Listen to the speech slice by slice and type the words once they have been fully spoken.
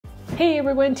Hey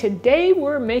everyone, today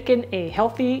we're making a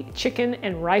healthy chicken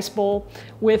and rice bowl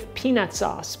with peanut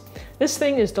sauce. This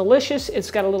thing is delicious. It's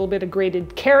got a little bit of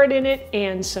grated carrot in it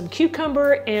and some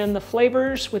cucumber, and the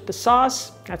flavors with the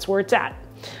sauce, that's where it's at.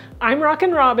 I'm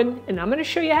Rockin' Robin, and I'm gonna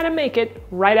show you how to make it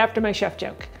right after my chef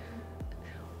joke.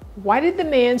 Why did the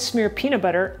man smear peanut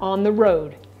butter on the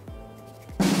road?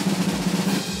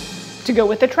 To go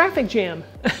with the traffic jam.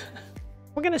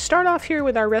 We're going to start off here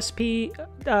with our recipe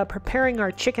preparing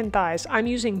our chicken thighs. I'm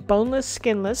using boneless,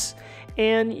 skinless,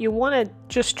 and you want to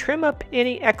just trim up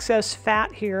any excess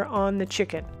fat here on the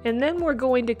chicken. And then we're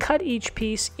going to cut each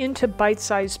piece into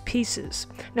bite-sized pieces.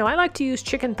 Now I like to use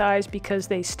chicken thighs because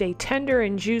they stay tender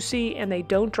and juicy and they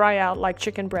don't dry out like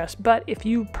chicken breast, but if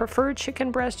you prefer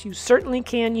chicken breast, you certainly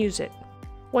can use it.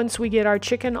 Once we get our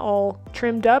chicken all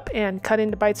trimmed up and cut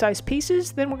into bite-sized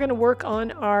pieces, then we're going to work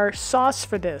on our sauce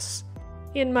for this.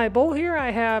 In my bowl here, I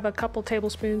have a couple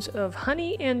tablespoons of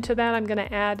honey, and to that I'm going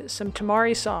to add some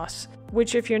Tamari sauce,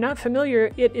 which, if you're not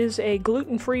familiar, it is a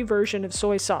gluten-free version of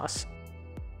soy sauce.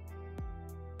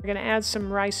 We're going to add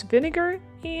some rice vinegar,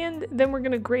 and then we're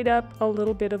going to grate up a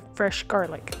little bit of fresh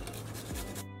garlic.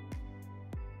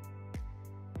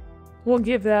 We'll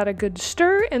give that a good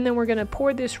stir, and then we're going to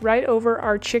pour this right over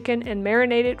our chicken and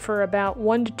marinate it for about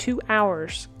 1 to 2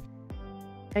 hours.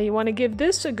 Now you want to give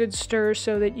this a good stir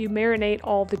so that you marinate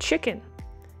all the chicken.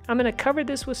 I'm going to cover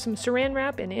this with some saran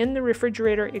wrap, and in the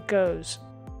refrigerator it goes.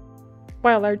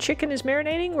 While our chicken is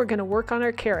marinating, we're going to work on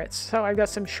our carrots. So I've got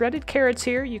some shredded carrots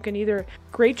here. You can either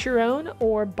grate your own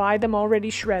or buy them already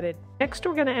shredded. Next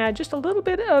we're going to add just a little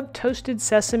bit of toasted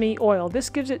sesame oil. This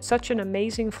gives it such an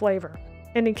amazing flavor.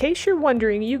 And in case you're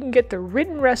wondering, you can get the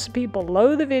written recipe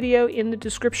below the video in the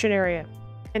description area.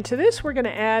 And to this we're going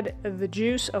to add the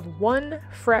juice of 1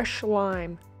 fresh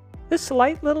lime. This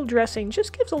light little dressing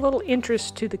just gives a little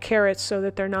interest to the carrots so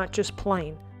that they're not just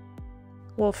plain.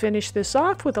 We'll finish this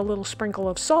off with a little sprinkle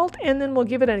of salt, and then we'll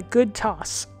give it a good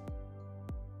toss.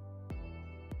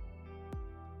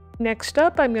 Next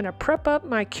up, I'm going to prep up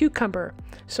my cucumber.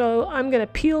 So I'm going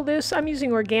to peel this. I'm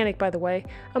using organic, by the way.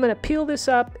 I'm going to peel this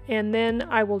up, and then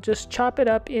I will just chop it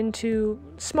up into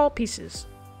small pieces.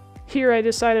 Here I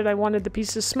decided I wanted the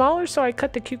pieces smaller, so I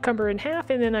cut the cucumber in half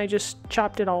and then I just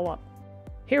chopped it all up.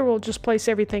 Here we'll just place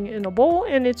everything in a bowl,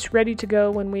 and it's ready to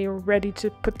go when we are ready to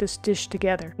put this dish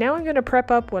together. Now I'm going to prep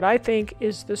up what I think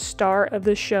is the star of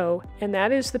the show, and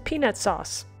that is the peanut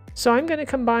sauce. So I'm going to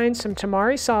combine some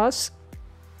Tamari sauce,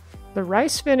 the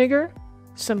rice vinegar,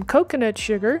 some coconut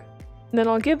sugar, and then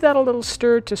I'll give that a little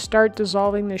stir to start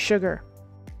dissolving the sugar.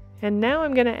 And now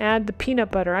I'm going to add the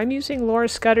peanut butter. I'm using Laura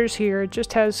Scudder's here. It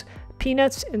just has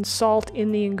peanuts and salt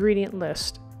in the ingredient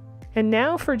list. And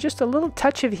now for just a little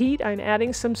touch of heat, I'm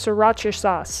adding some sriracha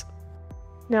sauce.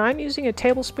 Now I'm using a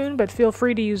tablespoon, but feel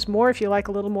free to use more if you like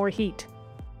a little more heat.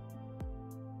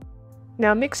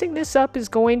 Now mixing this up is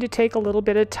going to take a little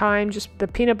bit of time. Just the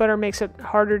peanut butter makes it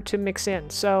harder to mix in.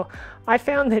 So I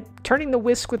found that turning the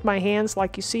whisk with my hands,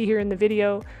 like you see here in the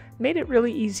video, made it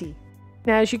really easy.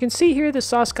 Now as you can see here, the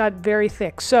sauce got very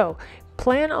thick, so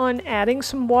plan on adding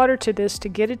some water to this to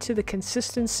get it to the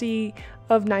consistency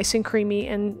of nice and creamy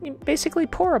and basically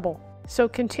pourable. So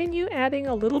continue adding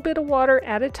a little bit of water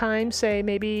at a time, say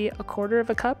maybe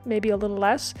 1/4 cup, maybe a little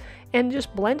less, and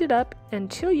just blend it up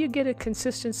until you get a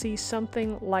consistency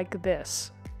something like this.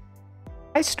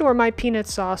 I store my peanut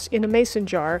sauce in a mason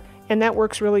jar, and that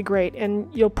works really great, and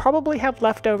you'll probably have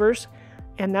leftovers.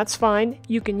 And that's fine.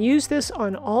 You can use this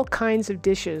on all kinds of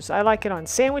dishes. I like it on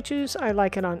sandwiches, I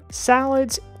like it on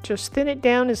salads. Just thin it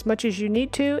down as much as you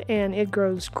need to, and it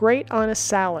grows great on a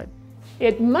salad.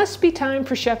 It must be time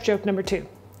for chef joke number 2.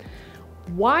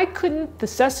 Why couldn't the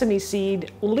sesame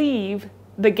seed leave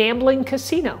the gambling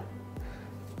casino?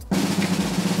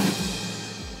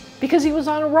 Because he was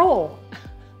on a roll.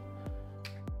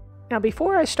 Now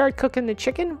before I start cooking the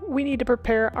chicken, we need to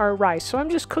prepare our rice. So I'm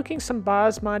just cooking some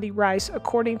basmati rice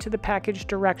according to the package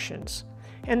directions.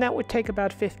 And that would take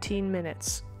about 15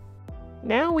 minutes.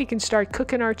 Now we can start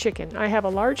cooking our chicken. I have a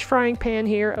large frying pan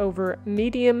here over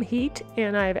medium heat,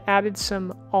 and I've added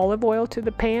some olive oil to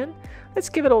the pan. Let's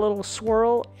give it a little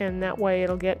swirl, and that way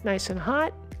it'll get nice and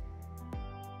hot.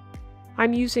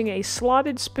 I'm using a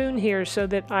slotted spoon here so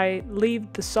that I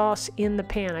leave the sauce in the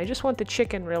pan. I just want the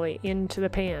chicken really into the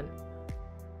pan.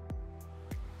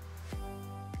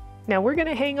 Now we're going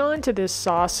to hang on to this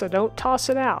sauce, so don't toss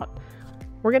it out.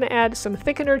 We're going to add some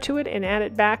thickener to it and add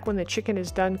it back when the chicken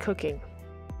is done cooking.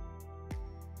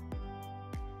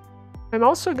 I'm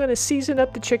also going to season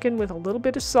up the chicken with a little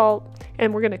bit of salt,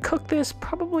 and we're going to cook this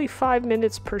probably 5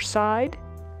 minutes per side.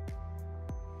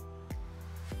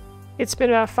 It's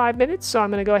been about 5 minutes, so I'm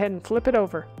going to go ahead and flip it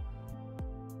over.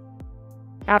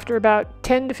 After about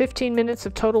 10 to 15 minutes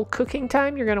of total cooking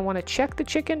time, you're going to want to check the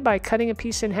chicken by cutting a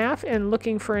piece in half and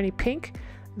looking for any pink.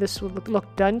 This would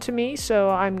look done to me, so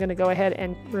I'm going to go ahead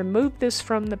and remove this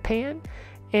from the pan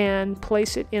and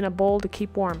place it in a bowl to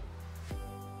keep warm.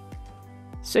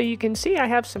 So you can see I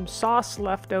have some sauce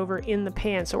left over in the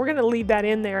pan, so we're going to leave that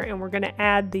in there and we're going to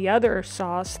add the other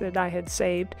sauce that I had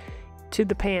saved to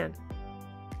the pan.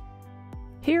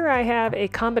 Here I have a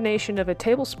combination of a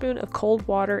tablespoon of cold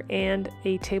water and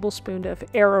a tablespoon of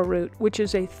arrowroot, which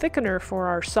is a thickener for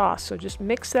our sauce. So just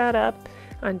mix that up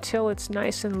until it's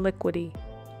nice and liquidy.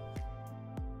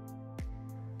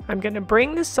 I'm going to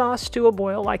bring the sauce to a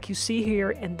boil like you see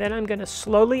here, and then I'm going to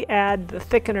slowly add the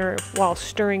thickener while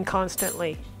stirring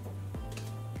constantly.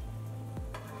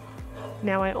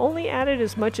 Now I only added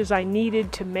as much as I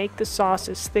needed to make the sauce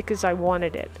as thick as I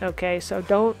wanted it, okay? So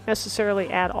don't necessarily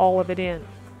add all of it in.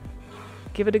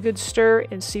 Give it a good stir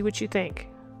and see what you think.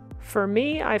 For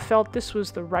me, I felt this was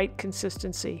the right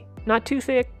consistency. Not too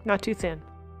thick, not too thin.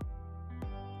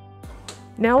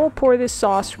 Now we'll pour this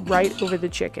sauce right over the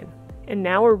chicken. And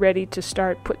now we're ready to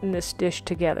start putting this dish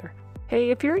together.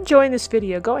 Hey, if you're enjoying this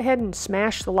video, go ahead and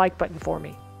smash the like button for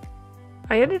me.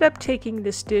 I ended up taking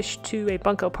this dish to a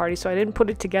bunko party, so I didn't put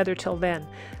it together till then.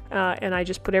 And I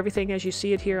just put everything as you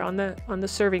see it here on the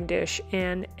serving dish,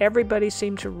 and everybody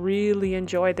seemed to really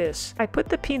enjoy this. I put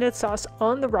the peanut sauce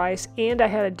on the rice, and I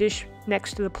had a dish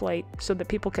next to the plate so that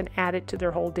people can add it to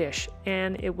their whole dish,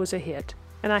 and it was a hit.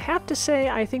 And I have to say,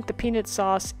 I think the peanut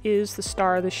sauce is the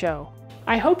star of the show.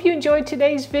 I hope you enjoyed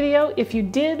today's video. If you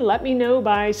did, let me know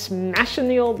by smashing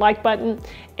the old like button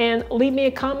and leave me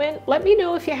a comment. Let me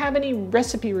know if you have any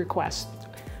recipe requests.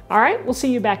 All right, we'll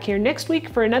see you back here next week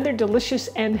for another delicious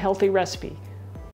and healthy recipe.